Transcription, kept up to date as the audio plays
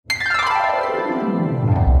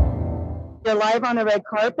We're live on the red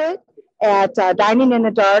carpet at Dining in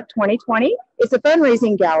the Dark 2020. It's a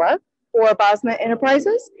fundraising gala for Bosma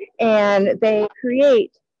Enterprises, and they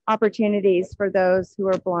create opportunities for those who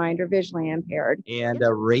are blind or visually impaired. And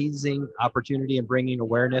raising opportunity and bringing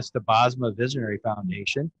awareness to Bosma Visionary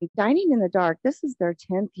Foundation. Dining in the Dark, this is their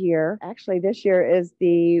 10th year. Actually, this year is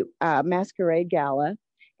the Masquerade Gala,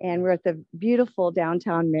 and we're at the beautiful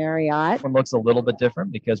downtown Marriott. It looks a little bit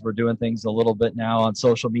different because we're doing things a little bit now on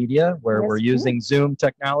social media where we're using Zoom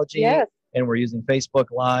technology. Yes. And we're using Facebook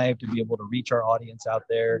Live to be able to reach our audience out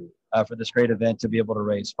there for this great event to be able to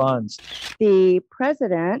raise funds. The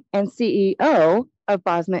president and CEO of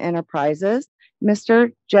Bosma Enterprises,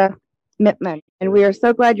 Mr. Jeff Mittman. And we are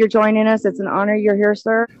so glad you're joining us. It's an honor you're here,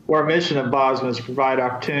 sir. Our mission at Bosma is to provide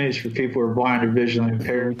opportunities for people who are blind or visually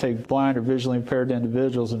impaired. We take blind or visually impaired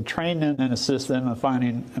individuals and train them and assist them in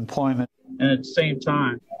finding employment. And at the same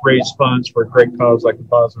time, raise funds for a great cause like the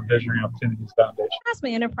Bosma Visionary Opportunities Foundation.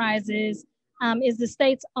 Bosma Enterprises is the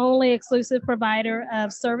state's only exclusive provider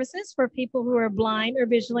of services for people who are blind or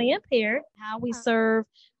visually impaired. How we serve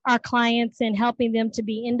our clients in helping them to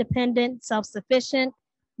be independent, self-sufficient,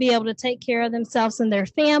 be able to take care of themselves and their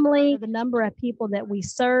family. The number of people that we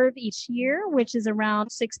serve each year, which is around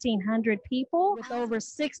 1,600 people, with over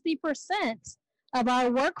 60% of our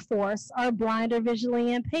workforce are blind or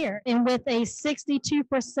visually impaired. And with a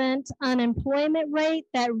 62% unemployment rate,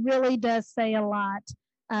 that really does say a lot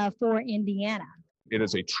for Indiana. It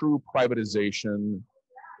is a true privatization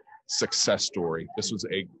success story. This was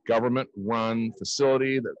a government-run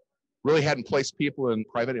facility that really hadn't placed people in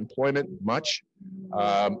private employment much,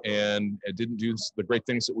 and it didn't do the great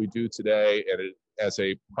things that we do today. And it, as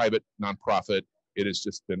a private nonprofit, it has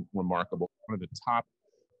just been remarkable. One of the top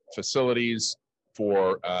facilities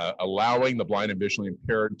for allowing the blind and visually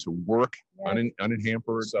impaired to work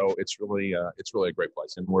unhampered. So it's really a great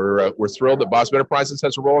place, and we're thrilled that Bosma Enterprises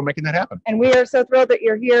has a role in making that happen. And we are so thrilled that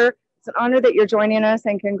you're here. It's an honor that you're joining us,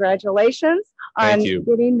 and congratulations on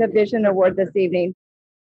getting the Vision Award this evening.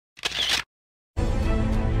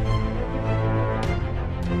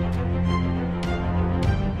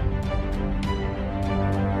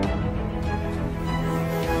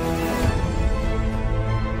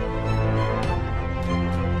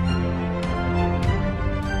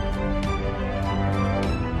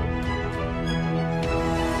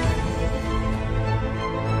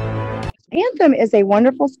 Anthem is a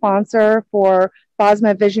wonderful sponsor for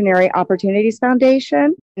Bosma Visionary Opportunities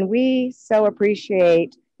Foundation, and we so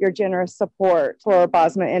appreciate your generous support for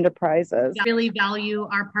Bosma Enterprises. I really value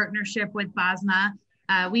our partnership with Bosma.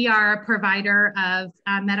 We are a provider of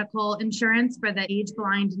medical insurance for the age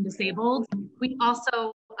blind and disabled. We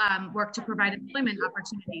also work to provide employment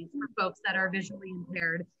opportunities for folks that are visually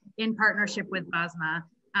impaired in partnership with Bosma.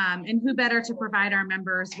 And who better to provide our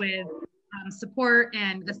members with support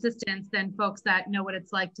and assistance than folks that know what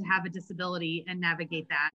it's like to have a disability and navigate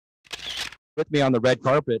that. With me on the red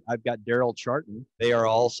carpet, I've got Daryl Charton. They are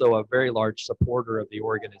also a very large supporter of the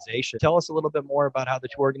organization. Tell us a little bit more about how the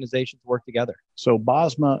two organizations work together. So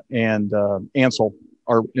Bosma and Ansel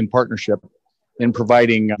are in partnership in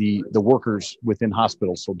providing the workers within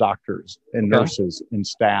hospitals, so doctors and nurses and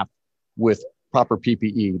staff, with proper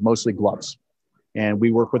PPE, mostly gloves. And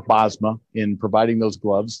we work with Bosma in providing those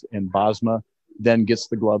gloves, and Bosma then gets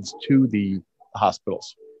the gloves to the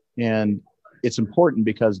hospitals. And it's important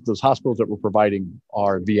because those hospitals that we're providing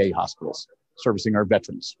are VA hospitals, servicing our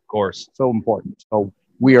veterans. Of course. So important. So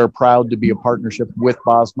we are proud to be a partnership with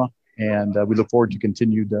Bosma, and we look forward to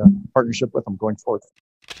continued partnership with them going forward.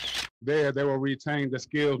 There, they will retain the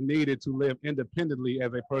skills needed to live independently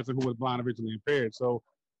as a person who is blind or visually impaired. So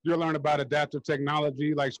you'll learn about adaptive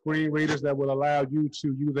technology like screen readers that will allow you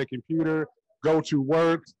to use a computer, go to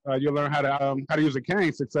work. You'll learn how to use a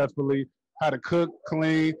cane successfully, how to cook,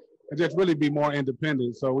 clean, and just really be more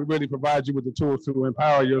independent. So we really provide you with the tools to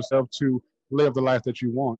empower yourself to live the life that you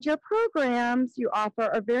want. Your programs you offer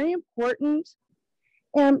are very important.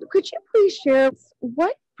 And could you please share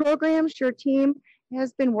what programs your team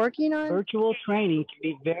has been working on? Virtual training can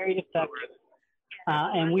be very effective.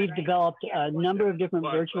 And we've developed a number of different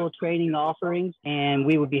virtual training offerings, and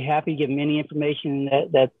we would be happy to give them any information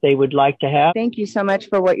that they would like to have. Thank you so much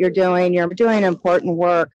for what you're doing. You're doing important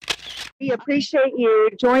work. We appreciate you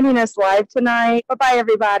joining us live tonight. Bye-bye,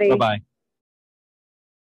 everybody. Bye-bye.